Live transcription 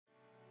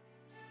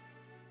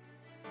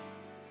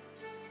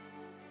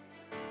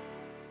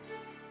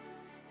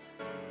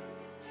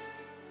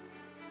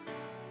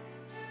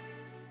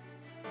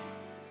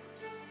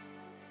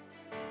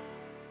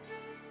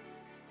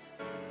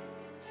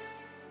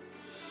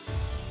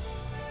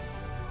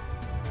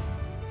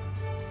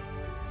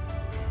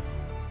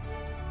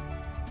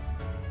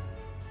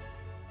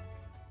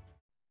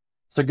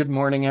So good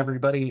morning,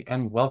 everybody,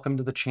 and welcome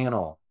to the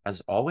channel. As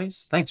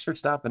always, thanks for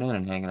stopping in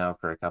and hanging out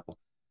for a couple.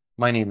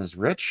 My name is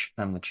Rich,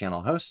 I'm the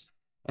channel host,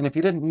 and if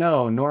you didn't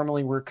know,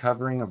 normally we're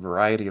covering a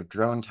variety of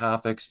drone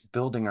topics,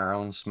 building our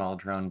own small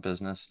drone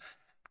business,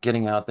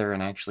 getting out there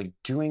and actually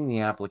doing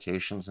the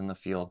applications in the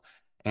field,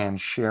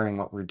 and sharing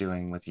what we're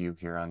doing with you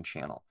here on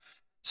channel.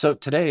 So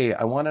today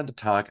I wanted to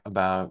talk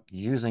about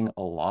using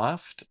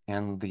Aloft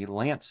and the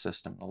LAANC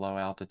system, the low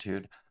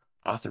altitude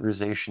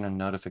authorization and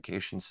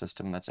notification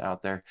system that's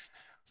out there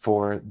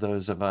for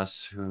those of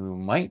us who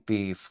might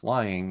be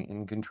flying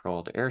in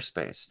controlled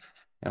airspace.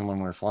 And when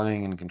we're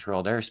flying in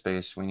controlled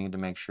airspace, we need to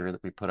make sure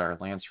that we put our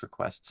LAANC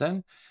requests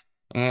in.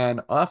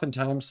 And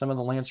oftentimes some of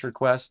the LAANC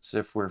requests,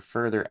 if we're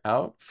further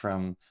out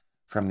from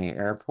the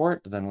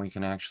airport, then we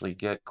can actually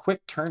get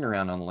quick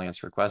turnaround on the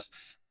LAANC requests.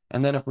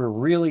 And then if we're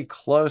really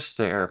close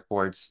to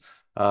airports,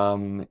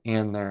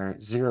 in their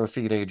 0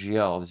 feet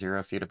AGL,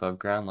 0 feet above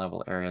ground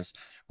level areas,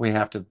 we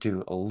have to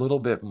do a little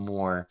bit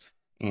more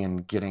in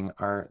getting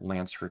our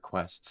LAANC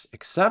requests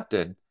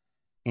accepted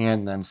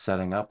and then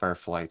setting up our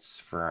flights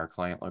for our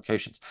client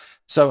locations.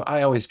 So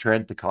I always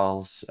dread the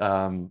calls.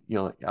 I'll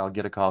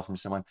get a call from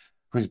someone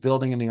who's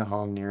building a new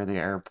home near the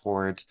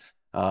airport,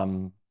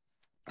 because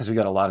we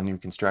got a lot of new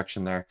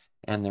construction there,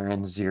 and they're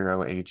in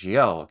 0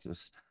 AGL,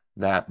 because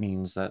that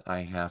means that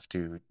I have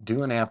to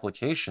do an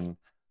application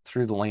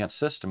through the LAANC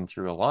system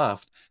through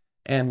Aloft,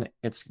 and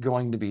it's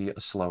going to be a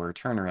slower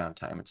turnaround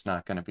time. It's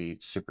not going to be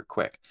super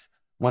quick.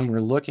 When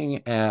we're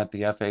looking at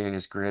the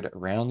FAA's grid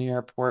around the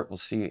airport, we'll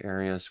see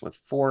areas with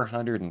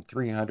 400 and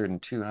 300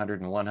 and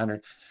 200 and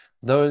 100.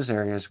 Those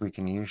areas we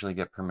can usually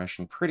get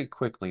permission pretty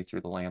quickly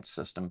through the LAANC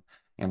system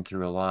and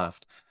through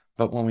Aloft.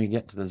 But when we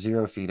get to the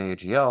 0 feet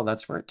AGL,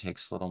 that's where it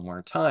takes a little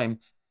more time,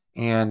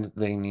 and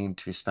they need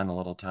to spend a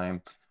little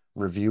time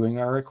reviewing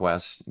our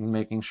requests and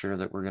making sure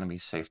that we're going to be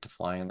safe to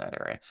fly in that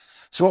area.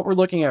 So what we're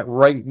looking at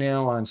right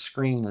now on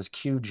screen is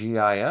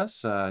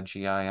QGIS, a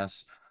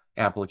GIS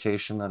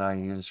application that I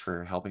use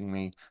for helping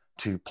me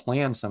to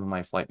plan some of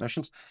my flight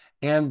missions.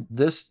 And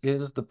this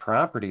is the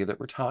property that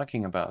we're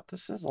talking about.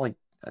 This is like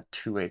a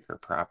 2-acre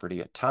property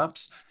at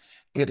tops.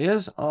 It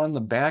is on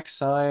the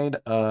backside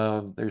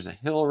of, there's a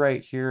hill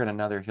right here and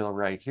another hill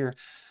right here.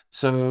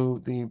 So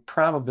the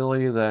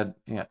probability that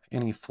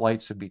any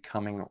flights would be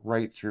coming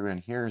right through in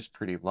here is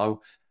pretty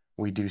low.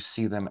 We do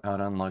see them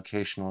out on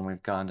location when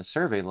we've gone to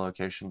survey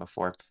location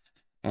before.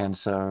 And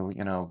so,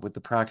 with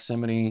the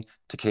proximity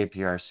to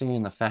KPRC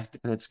and the fact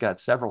that it's got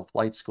several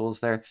flight schools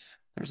there,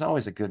 there's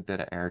always a good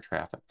bit of air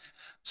traffic.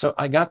 So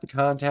I got the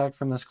contact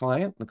from this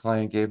client. The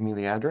client gave me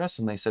the address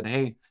and they said,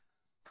 hey,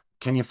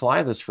 can you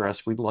fly this for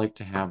us? We'd like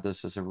to have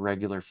this as a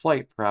regular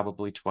flight,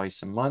 probably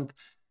twice a month,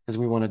 because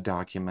we want to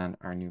document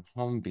our new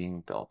home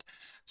being built.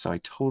 So I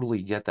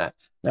totally get that.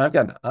 Now I've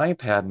got an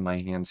iPad in my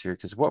hands here,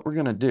 because what we're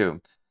going to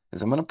do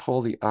is I'm going to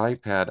pull the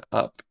iPad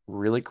up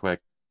really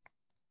quick,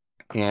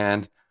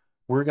 and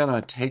we're going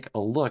to take a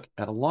look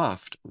at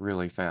Aloft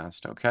really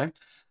fast, okay?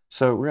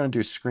 So we're going to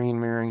do screen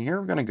mirroring here.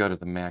 We're going to go to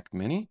the Mac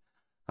Mini,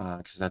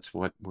 because that's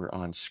what we're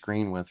on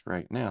screen with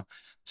right now.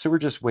 So we're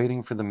just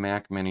waiting for the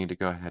Mac Mini to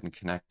go ahead and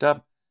connect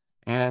up.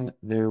 And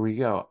there we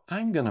go.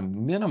 I'm going to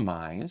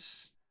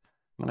minimize.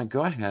 I'm going to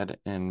go ahead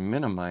and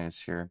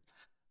minimize here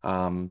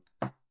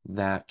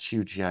that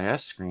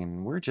QGIS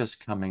screen. We're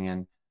just coming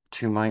in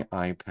to my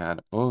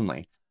iPad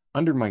only.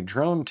 Under my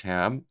drone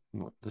tab,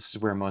 this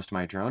is where most of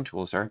my drone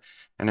tools are.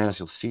 And as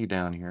you'll see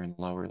down here in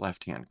the lower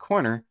left-hand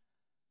corner,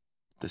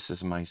 this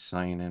is my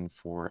sign in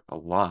for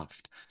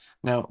Aloft.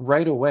 Now,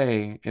 right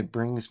away, it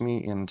brings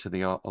me into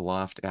the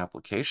Aloft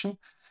application,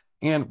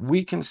 and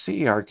we can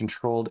see our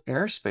controlled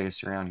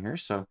airspace around here.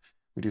 So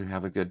we do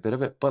have a good bit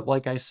of it. But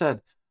like I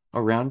said,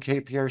 around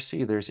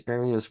KPRC, there's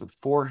areas with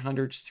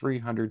 400s,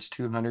 300s,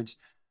 200s.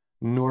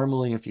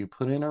 Normally, if you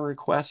put in a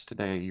request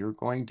today, you're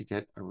going to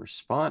get a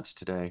response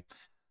today,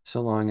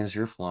 so long as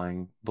you're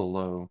flying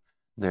below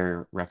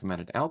their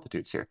recommended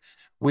altitudes here.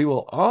 We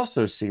will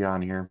also see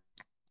on here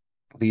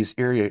these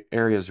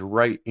areas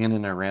right in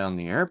and around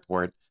the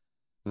airport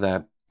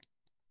that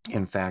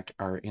in fact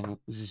are in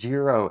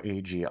 0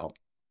 AGL.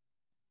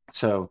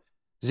 So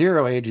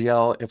 0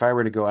 AGL, if I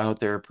were to go out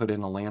there, put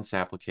in a LAANC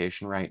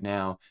application right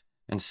now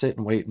and sit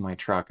and wait in my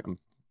truck, I'm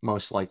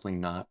most likely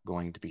not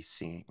going to be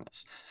seeing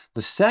this.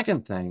 The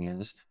second thing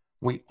is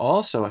we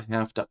also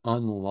have to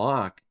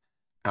unlock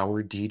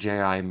our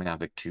DJI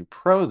Mavic 2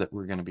 Pro that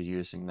we're going to be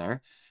using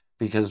there,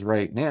 because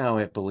right now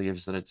it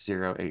believes that it's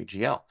 0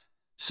 AGL.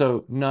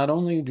 So not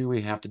only do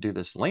we have to do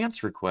this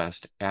LAANC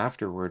request,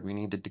 afterward we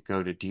need to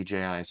go to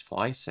DJI's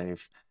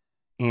FlySafe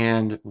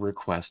and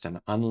request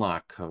an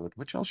unlock code,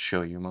 which I'll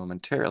show you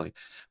momentarily.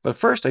 But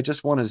first, I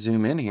just want to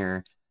zoom in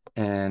here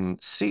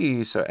and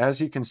see. So as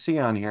you can see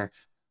on here,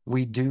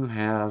 we do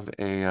have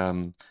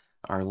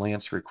our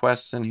LAANC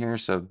requests in here.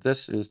 So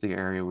this is the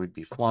area we'd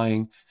be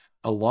flying.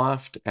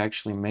 Aloft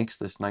actually makes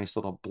this nice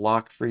little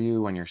block for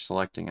you when you're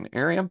selecting an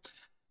area.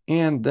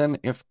 And then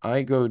if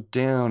I go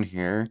down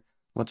here,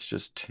 let's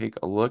just take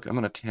a look. I'm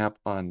going to tap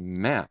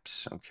on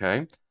Maps,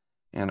 okay?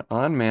 And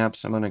on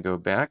Maps, I'm going to go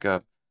back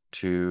up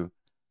to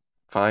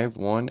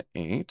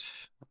 518,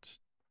 that's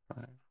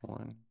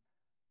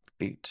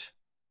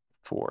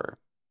 5184.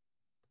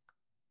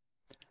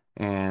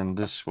 And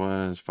this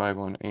was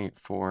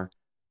 5184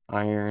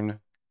 iron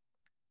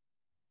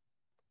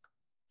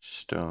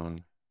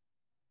stone.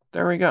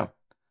 There we go.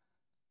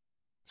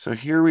 So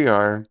here we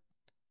are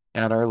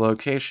at our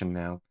location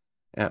now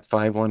at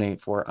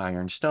 5184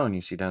 Ironstone.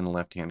 You see down in the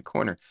left-hand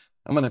corner.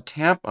 I'm going to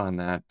tap on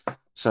that.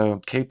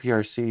 So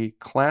KPRC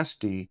Class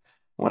D,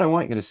 what I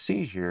want you to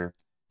see here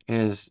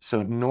is,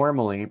 so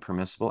normally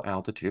permissible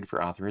altitude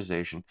for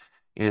authorization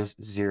is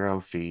 0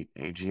 feet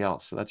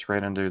AGL. So that's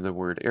right under the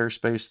word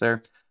airspace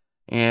there.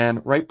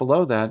 And right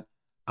below that,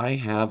 I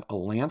have a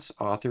LAANC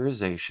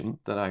authorization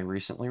that I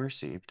recently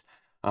received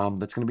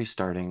that's going to be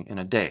starting in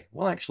a day.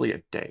 Well, actually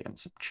a day and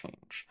some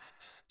change.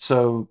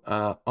 So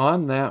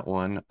on that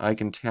one, I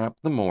can tap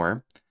the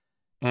more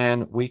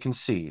and we can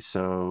see.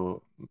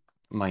 So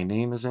my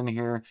name is in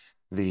here.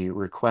 The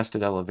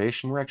requested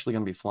elevation, we're actually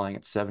going to be flying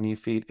at 70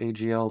 feet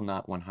AGL,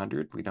 not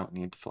 100. We don't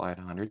need to fly at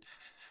 100.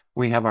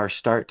 We have our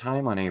start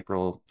time on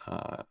April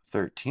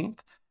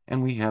 13th,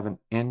 and we have an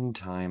end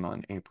time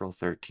on April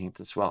 13th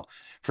as well.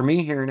 For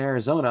me here in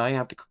Arizona, I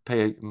have to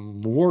pay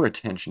more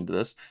attention to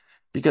this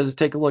because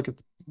take a look at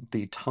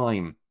the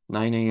time,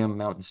 9 a.m.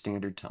 Mountain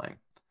Standard Time.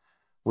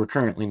 We're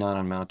currently not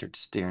on Mountain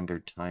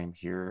Standard Time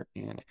here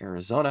in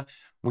Arizona.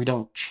 We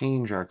don't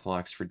change our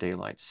clocks for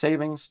daylight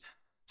savings.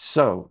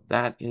 So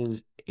that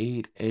is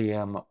 8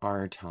 a.m.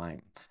 our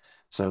time.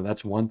 So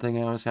that's one thing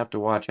I always have to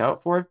watch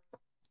out for.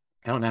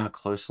 I don't know how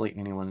closely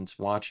anyone's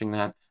watching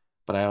that,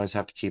 but I always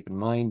have to keep in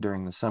mind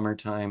during the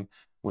summertime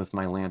with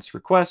my LAANC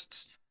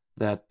requests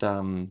that,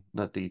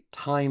 that the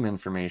time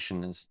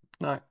information is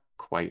not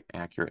quite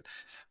accurate.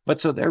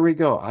 But so there we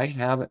go. I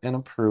have an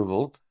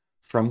approval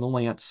from the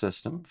LAANC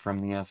system, from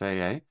the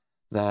FAA,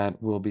 that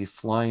will be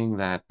flying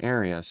that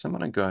area. So I'm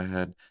going to go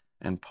ahead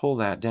and pull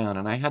that down.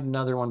 And I had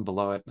another one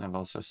below it, and I've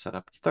also set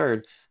up a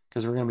third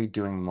because we're going to be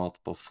doing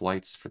multiple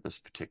flights for this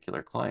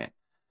particular client.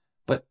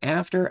 But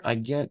after I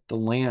get the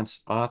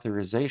LAANC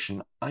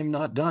authorization, I'm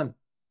not done,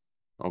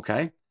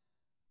 okay?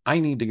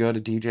 I need to go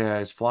to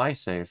DJI's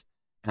FlySafe,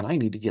 and I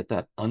need to get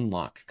that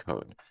unlock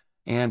code.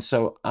 And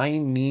so I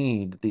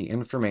need the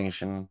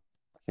information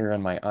here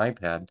on my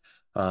iPad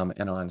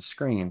and on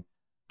screen.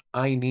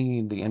 I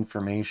need the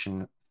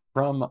information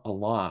from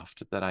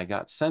Aloft that I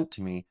got sent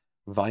to me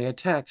via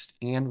text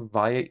and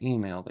via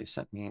email. They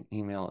sent me an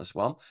email as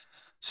well.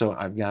 So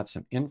I've got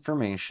some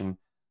information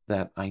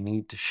that I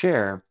need to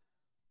share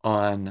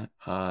on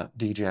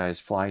DJI's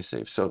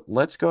FlySafe. So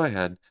let's go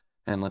ahead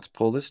and let's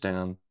pull this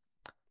down.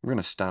 We're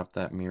going to stop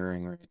that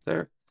mirroring right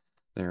there.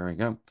 There we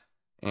go.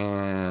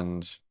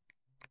 And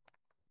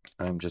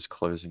I'm just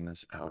closing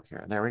this out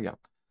here. There we go.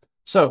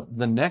 So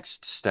the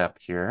next step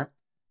here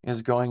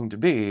is going to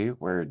be,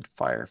 where'd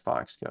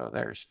Firefox go?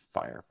 There's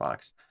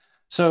Firefox.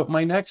 So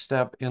my next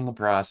step in the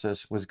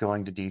process was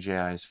going to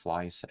DJI's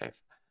FlySafe.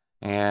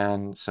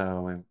 And so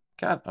we've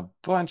got a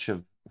bunch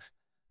of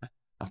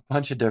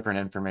different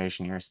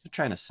information here. So they're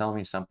trying to sell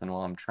me something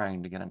while I'm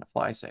trying to get into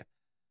FlySafe.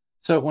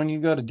 So when you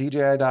go to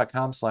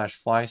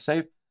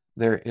dji.com/flysafe,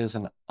 there is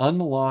an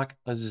unlock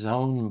a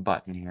zone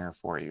button here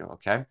for you,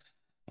 okay?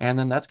 And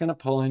then that's going to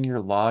pull in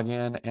your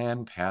login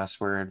and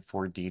password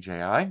for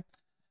DJI.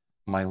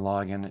 My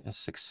login is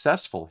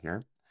successful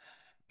here.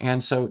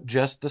 And so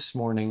just this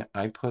morning,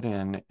 I put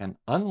in an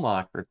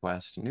unlock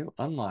request, a new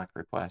unlock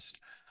request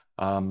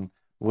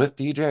with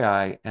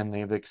DJI, and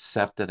they've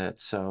accepted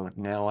it. So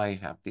now I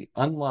have the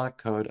unlock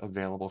code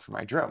available for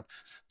my drone.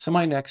 So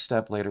my next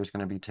step later is going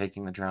to be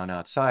taking the drone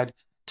outside,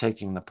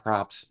 taking the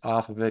props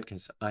off of it,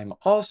 because I'm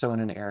also in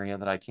an area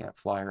that I can't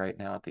fly right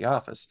now at the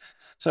office.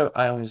 So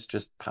I always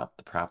just pop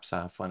the props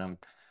off when I'm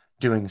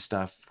doing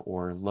stuff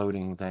or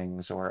loading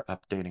things or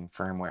updating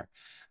firmware.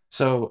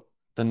 So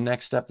the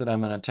next step that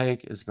I'm going to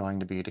take is going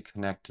to be to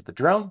connect to the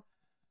drone.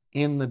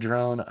 In the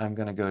drone, I'm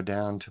going to go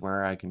down to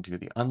where I can do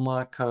the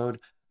unlock code.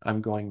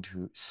 I'm going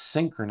to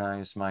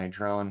synchronize my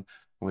drone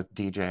with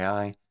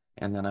DJI,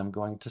 and then I'm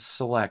going to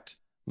select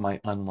my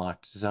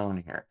unlocked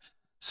zone here.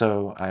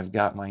 So I've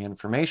got my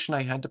information.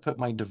 I had to put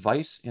my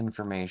device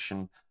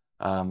information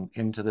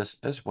into this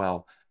as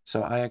well.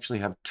 So I actually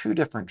have two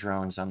different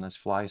drones on this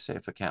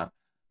FlySafe account,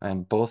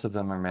 and both of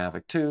them are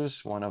Mavic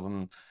 2s. One of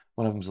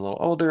them's a little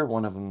older,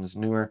 one of them is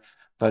newer.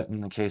 But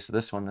in the case of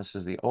this one, this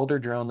is the older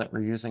drone that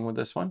we're using with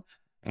this one.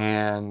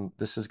 And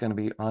this is going to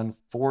be on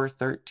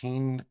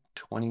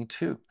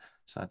 4/13/22.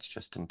 So that's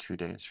just in 2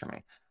 days for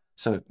me.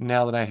 So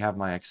now that I have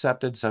my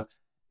accepted, so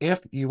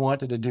if you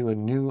wanted to do a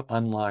new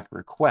unlock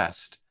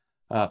request,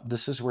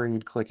 this is where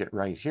you'd click it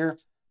right here.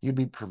 You'd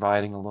be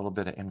providing a little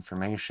bit of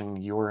information,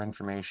 your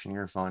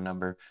phone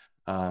number,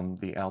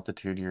 the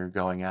altitude you're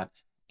going at,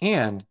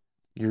 and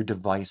your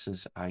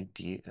device's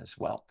ID as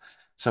well.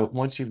 So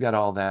once you've got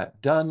all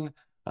that done,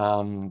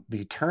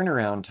 the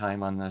turnaround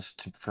time on this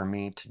for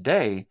me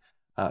today,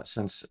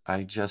 since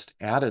I just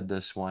added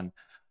this one,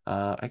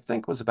 I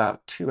think was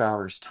about 2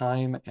 hours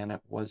time, and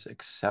it was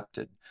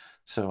accepted.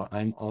 So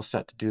I'm all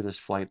set to do this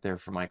flight there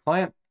for my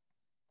client.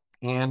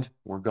 And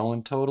we're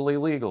going totally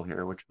legal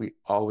here, which we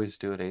always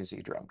do at AZ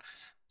Drone.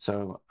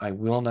 So I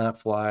will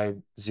not fly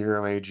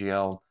 0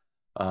 AGL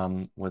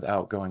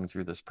without going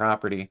through this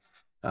property.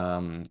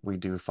 We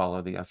do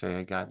follow the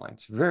FAA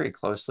guidelines very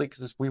closely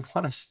because we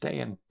want to stay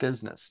in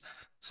business.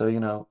 So, you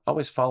know,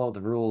 always follow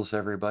the rules,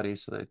 everybody,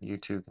 so that you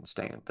too can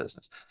stay in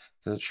business.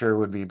 Because it sure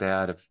would be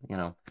bad if, you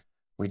know,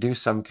 we do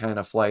some kind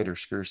of flight or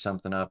screw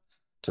something up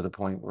to the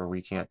point where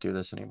we can't do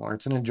this anymore.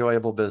 It's an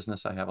enjoyable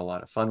business. I have a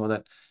lot of fun with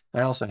it.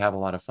 I also have a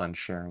lot of fun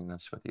sharing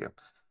this with you.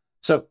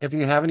 So if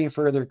you have any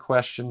further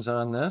questions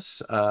on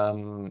this,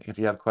 if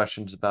you have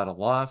questions about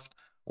Aloft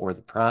or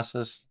the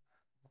process,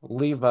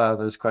 leave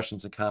those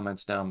questions and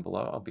comments down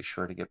below. I'll be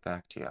sure to get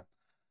back to you.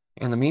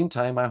 In the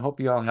meantime, I hope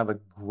you all have a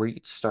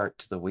great start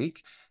to the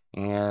week.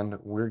 And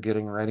we're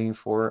getting ready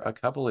for a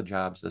couple of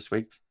jobs this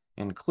week,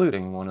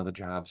 including one of the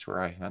jobs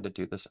where I had to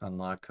do this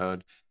unlock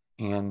code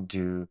and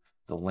do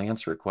the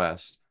LAANC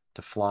request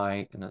to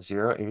fly in a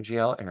 0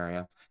 AGL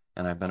area.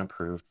 And I've been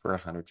approved for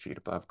 100 feet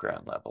above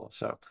ground level.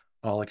 So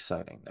all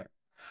exciting there.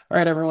 All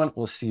right, everyone,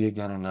 we'll see you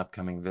again in an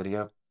upcoming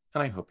video.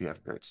 And I hope you have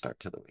a great start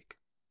to the week.